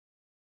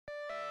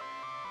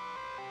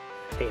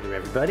Hey there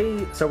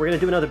everybody, so we're going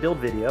to do another build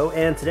video,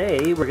 and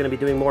today we're going to be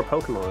doing more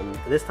Pokemon.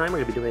 This time we're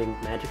going to be doing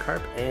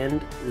Magikarp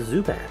and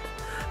Zubat.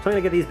 So I'm going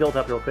to get these built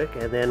up real quick,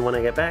 and then when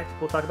I get back,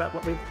 we'll talk about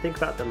what we think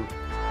about them.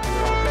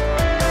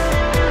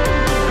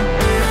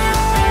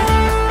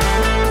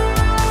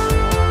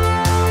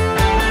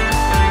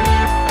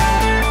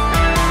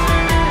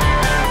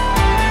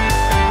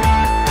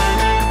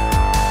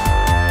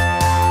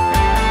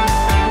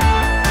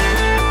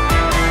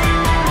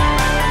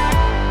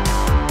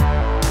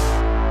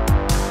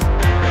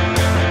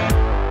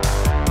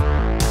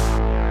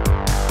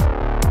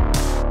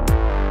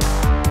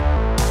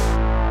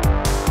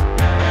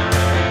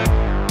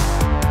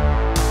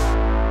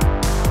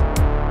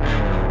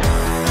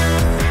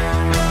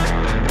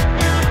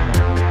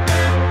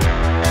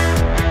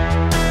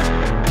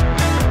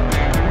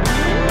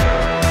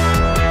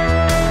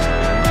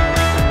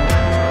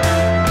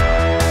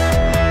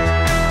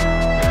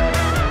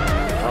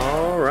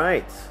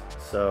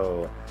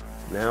 So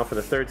now for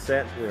the third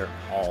set, we're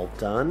all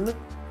done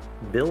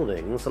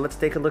building. So let's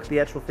take a look at the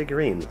actual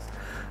figurines.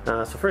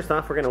 So first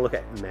off, we're going to look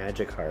at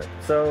Magikarp.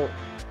 So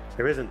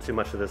there isn't too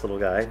much of this little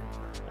guy.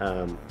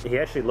 He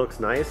actually looks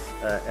nice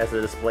as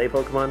a display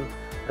Pokemon.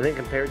 I think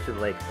compared to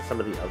like some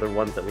of the other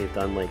ones that we've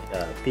done, like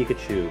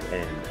Pikachu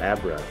and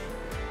Abra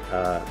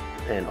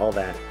and all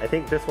that. I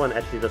think this one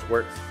actually just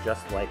works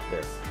just like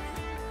this.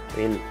 I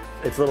mean,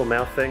 its little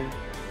mouth thing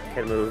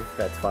can move,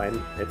 that's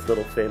fine. Its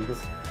little fins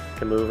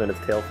can move and its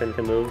tail fin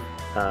can move,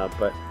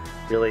 but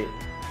really,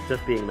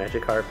 just being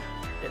Magikarp,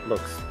 it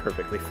looks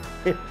perfectly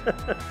fine.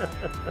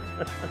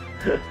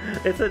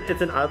 It's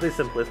an oddly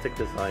simplistic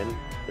design.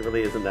 There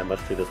really isn't that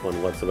much to this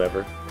one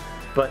whatsoever,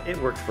 but it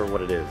works for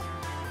what it is.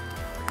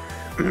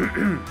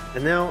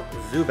 And now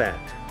Zubat.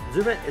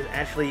 Zubat is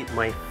actually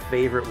my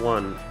favorite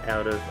one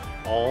out of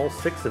all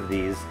 6 of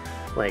these,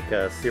 like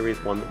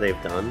Series 1 that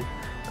they've done.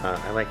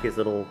 I like his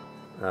little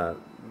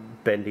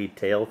bendy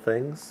tail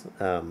things.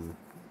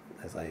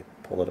 As I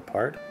pull it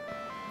apart.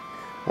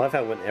 I love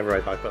how whenever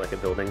I talk about like a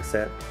building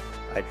set,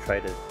 I try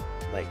to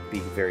like be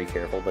very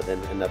careful, but then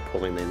end up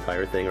pulling the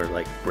entire thing or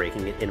like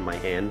breaking it in my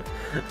hand.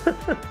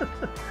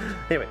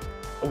 Anyway,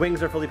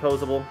 wings are fully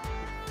posable.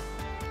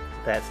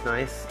 That's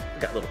nice.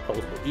 Got little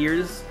posable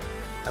ears.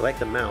 I like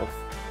the mouth.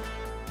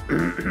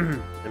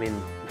 I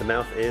mean, the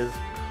mouth is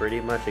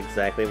pretty much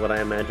exactly what I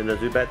imagine a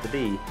Zubat to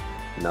be.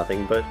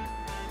 Nothing but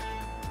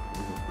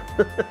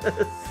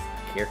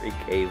scary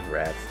cave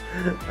rats.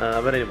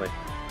 But anyway,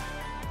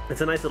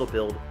 it's a nice little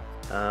build.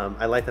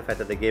 I like the fact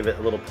that they gave it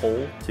a little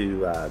pole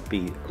to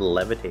be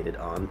levitated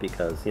on,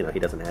 because, you know, he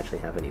doesn't actually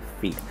have any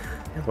feet.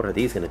 And what are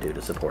these going to do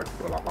to support?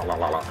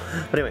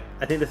 But anyway,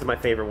 I think this is my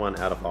favorite one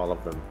out of all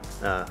of them.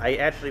 I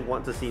actually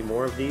want to see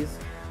more of these.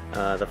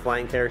 The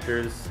flying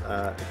characters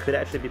could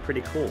actually be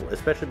pretty cool,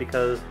 especially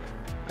because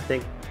I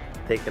think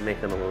they can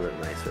make them a little bit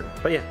nicer.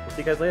 But yeah, we'll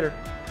see you guys later.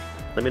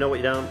 Let me know what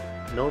you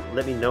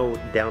let me know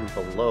down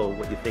below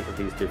what you think of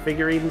these 2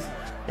 figurines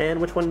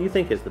and which one you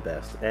think is the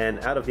best. And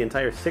out of the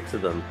entire 6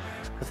 of them,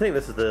 I think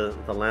this is the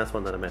last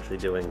one that I'm actually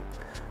doing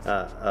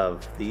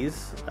of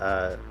these.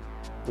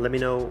 Let me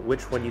know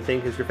which one you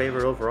think is your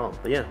favorite overall.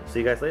 But yeah, see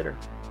you guys later.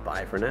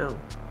 Bye for now.